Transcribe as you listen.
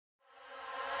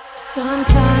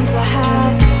Sometimes I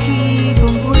have to keep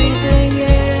on breathing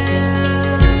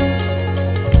in.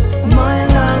 My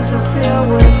lungs are filled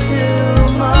with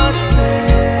too much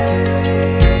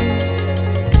pain.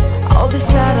 All the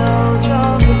shadows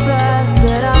of the past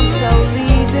that I'm so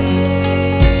leaving,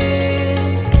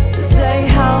 they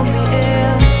held me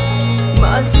in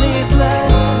my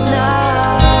sleepless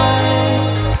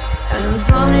nights. And I'm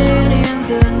drowning in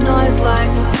the noise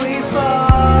like a free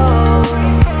fall,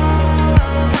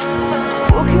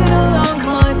 walking along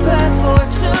my path for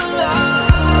too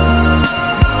long.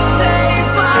 Save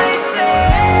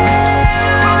myself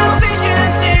from the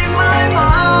visions in my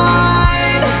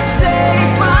mind.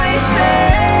 Save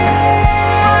myself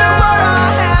from what I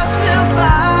have to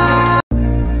find.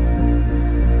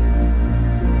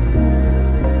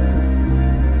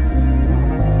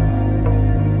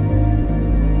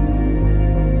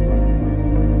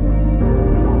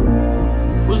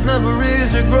 Was never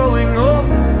easy growing up.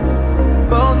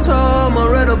 About time I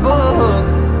read a book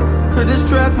to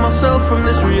distract myself from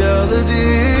this reality.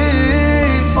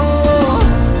 Oh,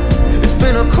 it's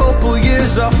been a couple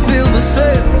years, I feel the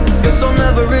same. Guess I'll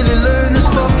never really learn this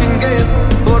fucking game,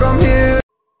 but I'm here.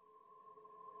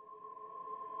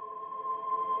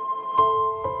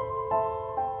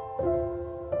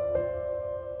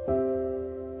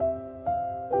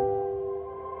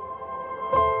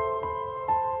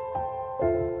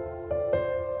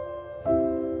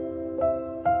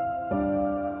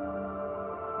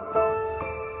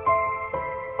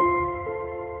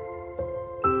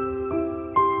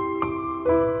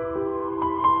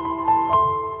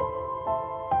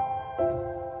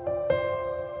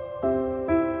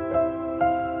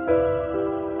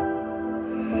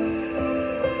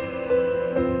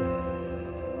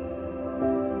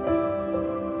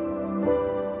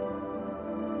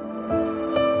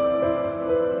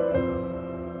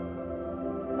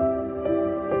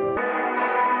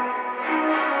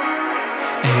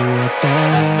 Hey, what the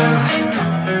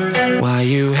hell? Why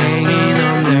you hanging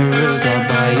on the roof all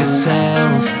by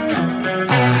yourself?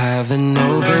 I have an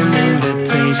open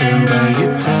invitation, but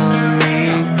you're telling me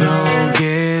go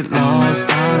get lost.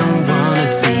 I don't wanna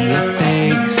see your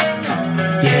face.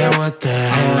 Yeah, what the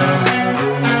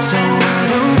hell? So why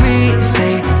don't we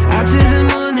stay out till the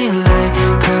morning light?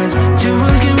 'Cause two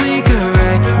wrongs can make a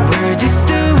right. We're just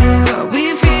doing what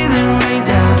we're feeling right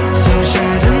now. So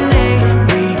Chardonnay,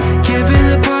 we camp in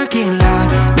the parking lot.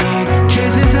 Leave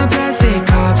traces of plastic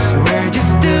cups. We're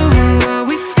just doing what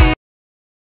we feel.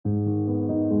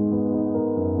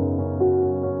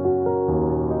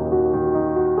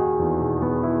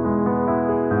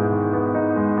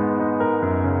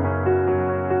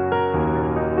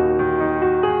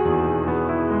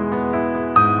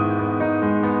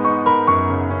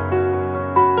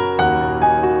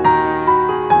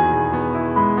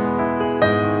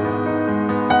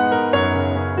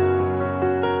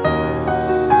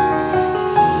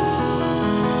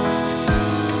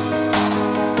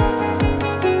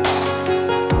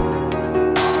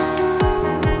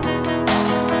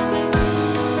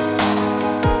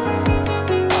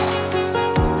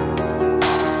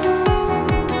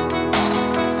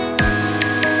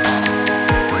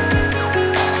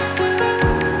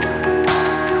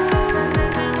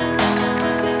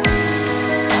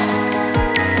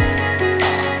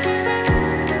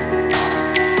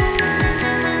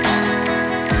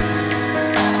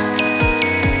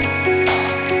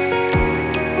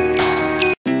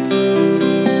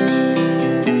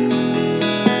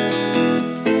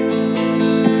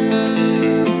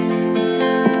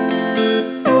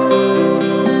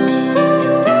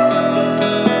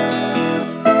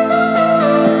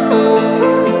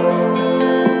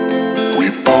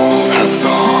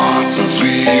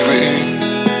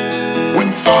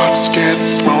 Thoughts get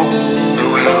thrown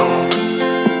around,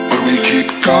 but we keep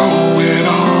going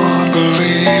on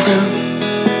believing,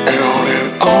 and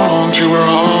on till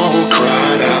we're all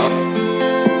cried out.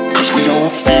 'Cause we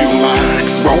don't feel like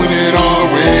throwing it all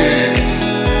away.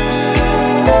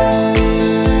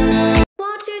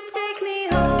 Won't you take me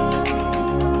home?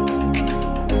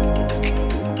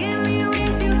 Give me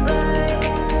with your flight.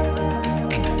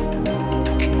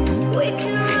 We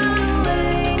can run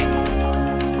away.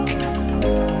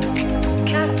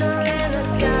 Cast our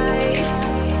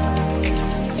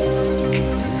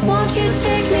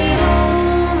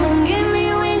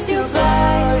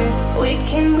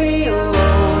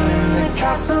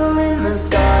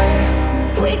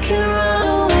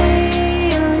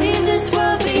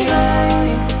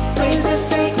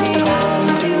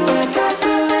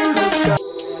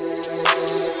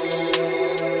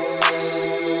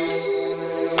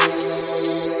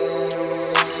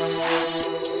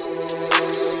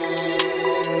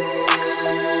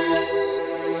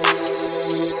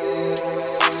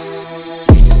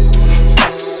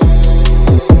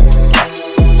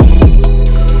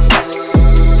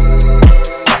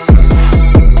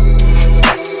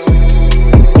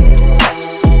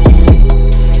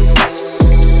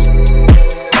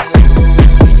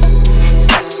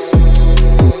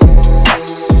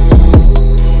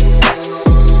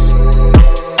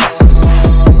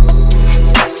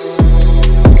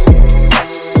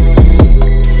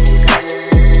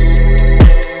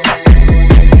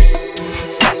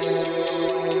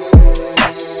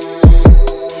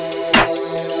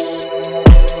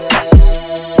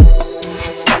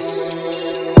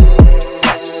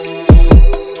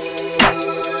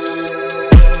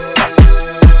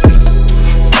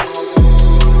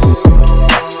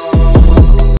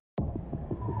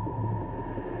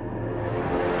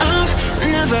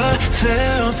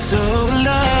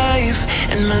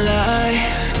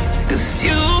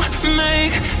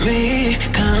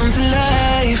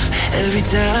every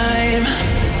time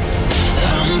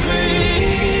I'm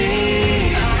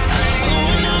free.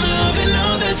 Oh, and I'm loving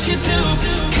all that you do.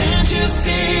 Can't you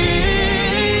see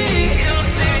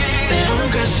that I'm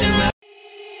crushing my...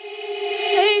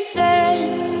 They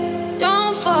said,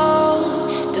 don't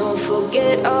fall. Don't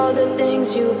forget all the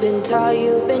things you've been taught,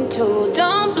 you've been told.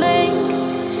 Don't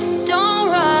blink, don't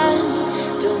run.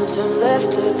 Don't turn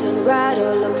left or turn right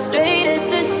or look straight at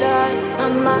the sun. My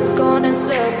mind's going in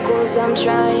circles, I'm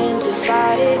trying to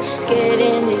fight it.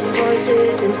 Getting these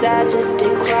voices inside to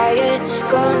stay quiet.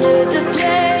 Gone to the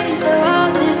place where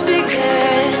all this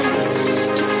began.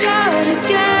 Just start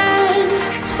again.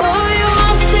 Oh, you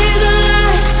won't see the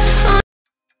light.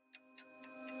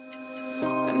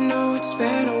 I know it's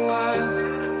been a while.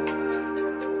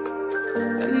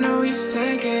 I know you're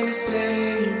thinking the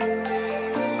same,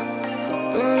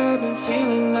 but I've been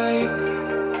feeling like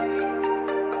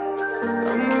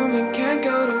a moment can't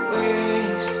go to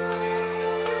waste.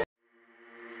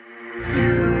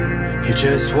 You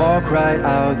just walk right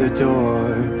out the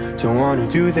door. Don't wanna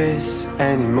do this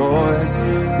anymore.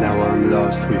 Now I'm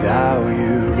lost without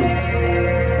you.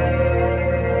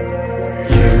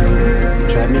 You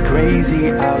drive me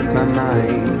crazy out my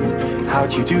mind.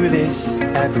 How'd you do this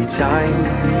every time?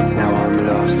 Now I'm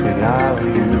lost without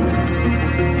you.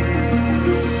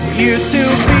 Used to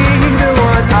be the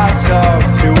one I talk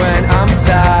to when I'm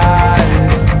sad.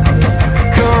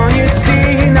 Can't you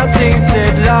see now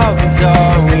tainted love is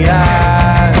all we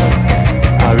have?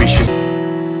 I wish you...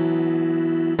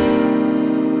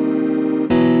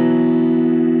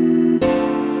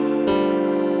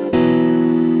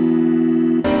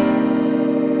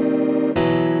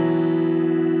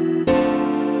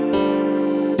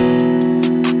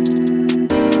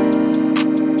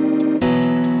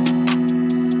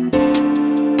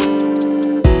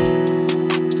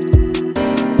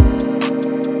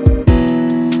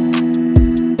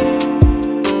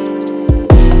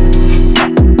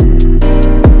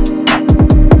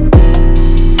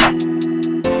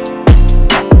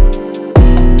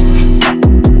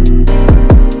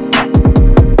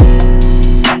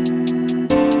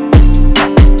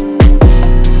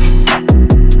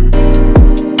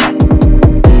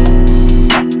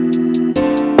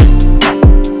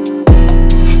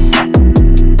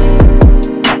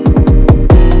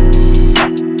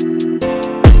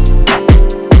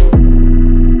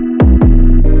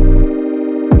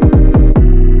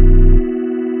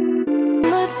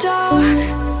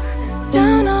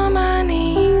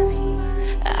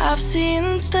 I've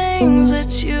seen things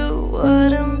that you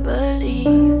wouldn't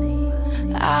believe.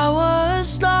 I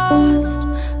was lost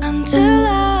until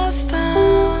I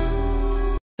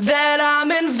found that I'm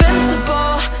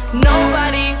invincible.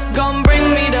 Nobody gon' bring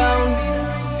me down.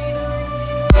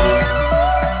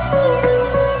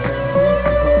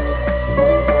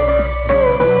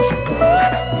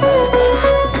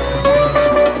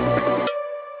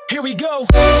 Here we go.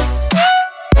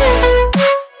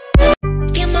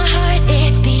 Feel my heart,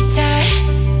 it's beat tight.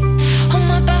 All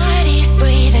my body's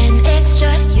breathing. It's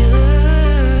just you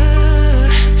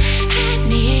and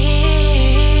me.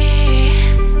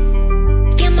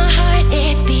 Feel my heart,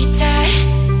 it's beat tight.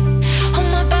 All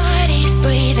my body's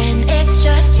breathing. It's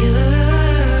just you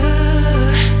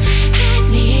and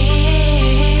me.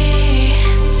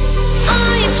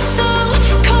 I'm so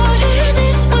caught in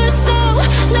this. We're so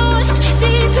lost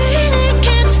deep in it.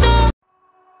 Can't stop.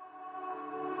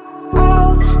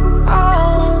 All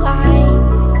alive.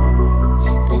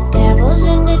 The devil's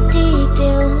in the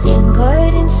detail,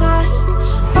 lingered inside.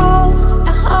 Oh, a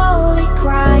holy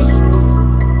crime.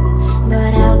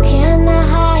 But how can I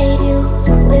hide you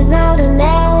without an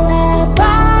alibi?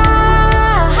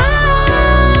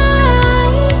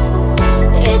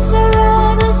 It's a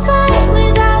lover's fight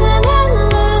without an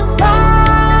alibi.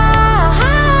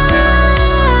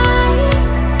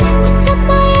 You took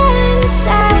my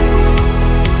innocence.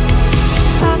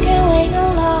 I can't wait no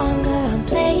longer. I'm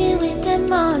playing with the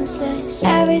monsters.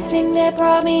 Everything that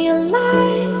brought me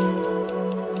alive.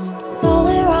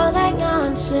 Going wrong like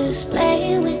nonsense.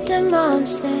 Playing with the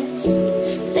monsters.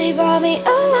 They brought me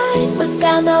alive, but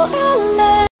got no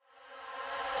outlet.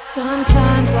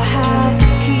 Sometimes I have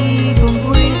to keep